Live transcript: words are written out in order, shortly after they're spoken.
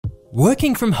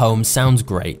Working from home sounds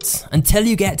great until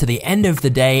you get to the end of the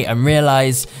day and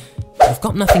realize you've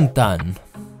got nothing done.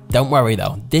 Don't worry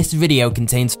though, this video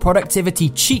contains productivity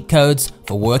cheat codes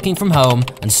for working from home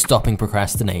and stopping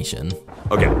procrastination.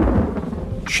 Okay,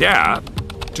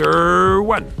 Chapter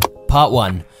 1. Part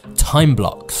 1, time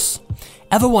blocks.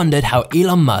 Ever wondered how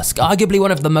Elon Musk, arguably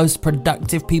one of the most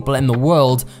productive people in the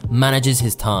world, manages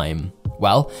his time?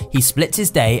 Well, he splits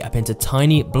his day up into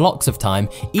tiny blocks of time,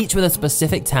 each with a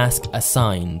specific task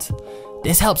assigned.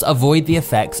 This helps avoid the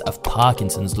effects of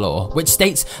Parkinson's law, which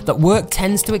states that work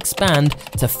tends to expand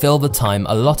to fill the time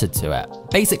allotted to it.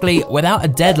 Basically, without a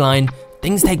deadline,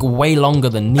 things take way longer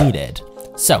than needed.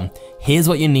 So, here's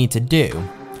what you need to do.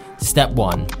 Step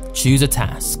 1, choose a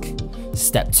task.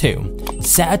 Step 2,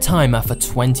 set a timer for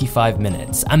 25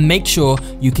 minutes and make sure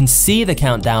you can see the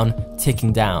countdown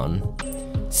ticking down.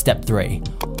 Step 3,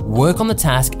 work on the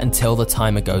task until the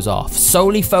timer goes off,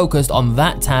 solely focused on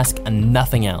that task and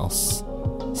nothing else.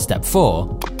 Step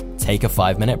 4, take a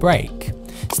 5-minute break.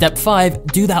 Step 5,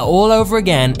 do that all over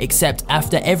again, except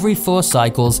after every 4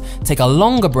 cycles, take a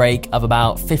longer break of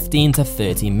about 15 to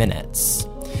 30 minutes.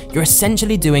 You're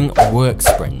essentially doing work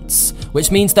sprints,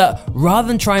 which means that rather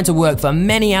than trying to work for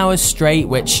many hours straight,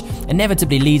 which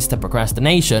inevitably leads to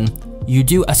procrastination, you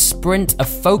do a sprint of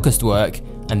focused work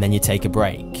and then you take a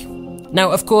break. Now,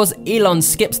 of course, Elon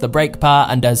skips the break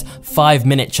part and does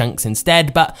 5-minute chunks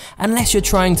instead, but unless you're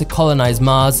trying to colonize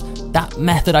Mars, that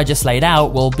method I just laid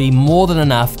out will be more than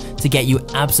enough to get you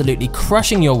absolutely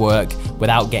crushing your work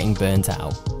without getting burnt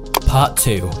out. Part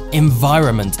 2,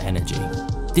 environment energy.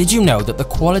 Did you know that the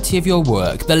quality of your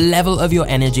work, the level of your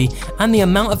energy, and the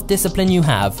amount of discipline you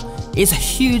have is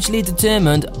hugely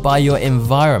determined by your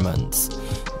environment?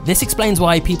 This explains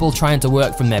why people trying to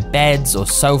work from their beds or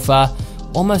sofa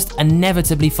almost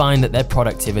inevitably find that their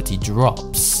productivity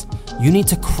drops. You need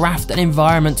to craft an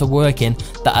environment to work in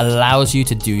that allows you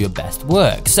to do your best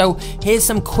work. So here's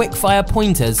some quick fire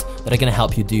pointers that are going to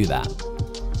help you do that.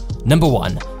 Number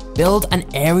 1, build an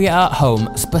area at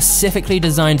home specifically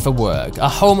designed for work, a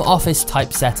home office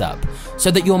type setup,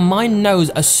 so that your mind knows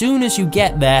as soon as you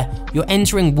get there, you're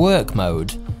entering work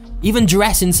mode. Even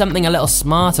dress in something a little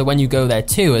smarter when you go there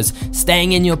too, as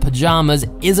staying in your pajamas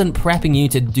isn't prepping you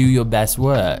to do your best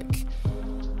work.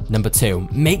 Number 2,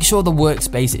 make sure the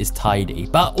workspace is tidy,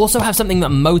 but also have something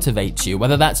that motivates you,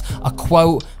 whether that's a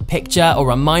quote, picture, or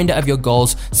reminder of your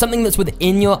goals, something that's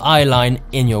within your eye line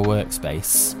in your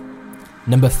workspace.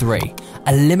 Number 3,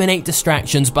 eliminate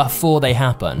distractions before they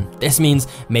happen. This means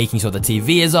making sure the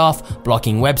TV is off,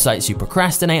 blocking websites you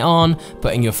procrastinate on,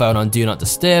 putting your phone on Do Not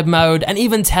Disturb mode, and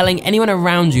even telling anyone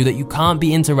around you that you can't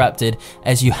be interrupted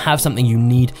as you have something you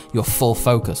need your full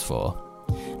focus for.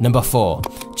 Number 4,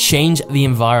 change the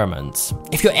environment.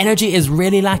 If your energy is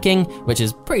really lacking, which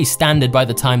is pretty standard by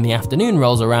the time the afternoon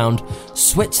rolls around,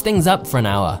 switch things up for an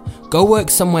hour. Go work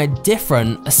somewhere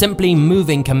different. Simply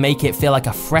moving can make it feel like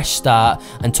a fresh start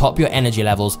and top your energy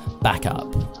levels back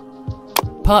up.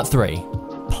 Part 3,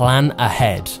 plan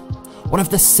ahead. One of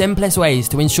the simplest ways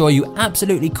to ensure you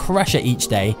absolutely crush it each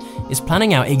day is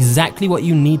planning out exactly what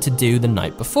you need to do the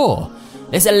night before.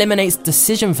 This eliminates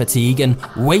decision fatigue and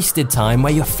wasted time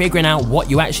where you're figuring out what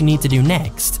you actually need to do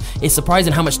next. It's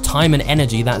surprising how much time and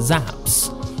energy that zaps.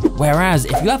 Whereas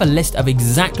if you have a list of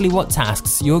exactly what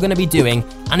tasks you're going to be doing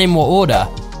and in what order,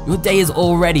 your day is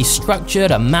already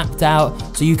structured and mapped out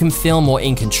so you can feel more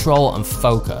in control and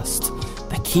focused.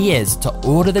 The key is to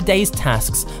order the day's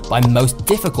tasks by most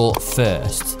difficult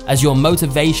first, as your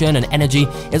motivation and energy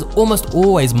is almost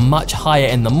always much higher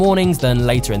in the mornings than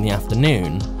later in the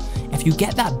afternoon. If you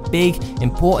get that big,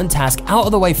 important task out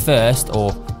of the way first,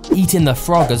 or eating the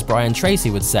frog as Brian Tracy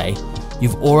would say,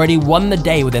 you've already won the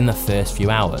day within the first few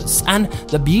hours. And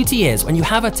the beauty is, when you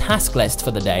have a task list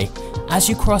for the day, as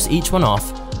you cross each one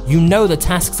off, you know the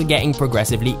tasks are getting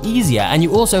progressively easier, and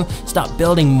you also start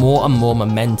building more and more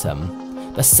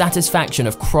momentum. The satisfaction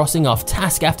of crossing off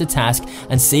task after task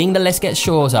and seeing the list get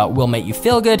shorter will make you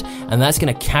feel good, and that's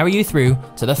going to carry you through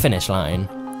to the finish line.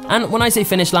 And when I say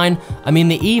finish line, I mean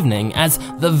the evening, as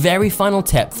the very final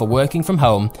tip for working from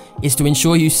home is to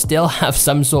ensure you still have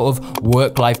some sort of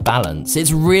work-life balance.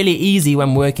 It's really easy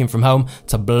when working from home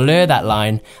to blur that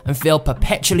line and feel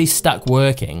perpetually stuck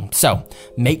working. So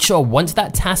make sure once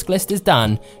that task list is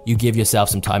done, you give yourself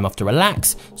some time off to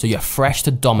relax so you're fresh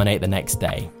to dominate the next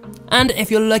day. And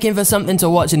if you're looking for something to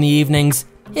watch in the evenings,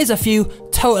 here's a few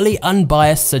totally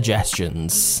unbiased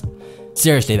suggestions.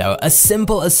 Seriously though, as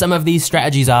simple as some of these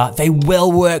strategies are, they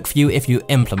will work for you if you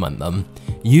implement them.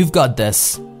 You've got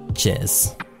this.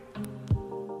 Cheers.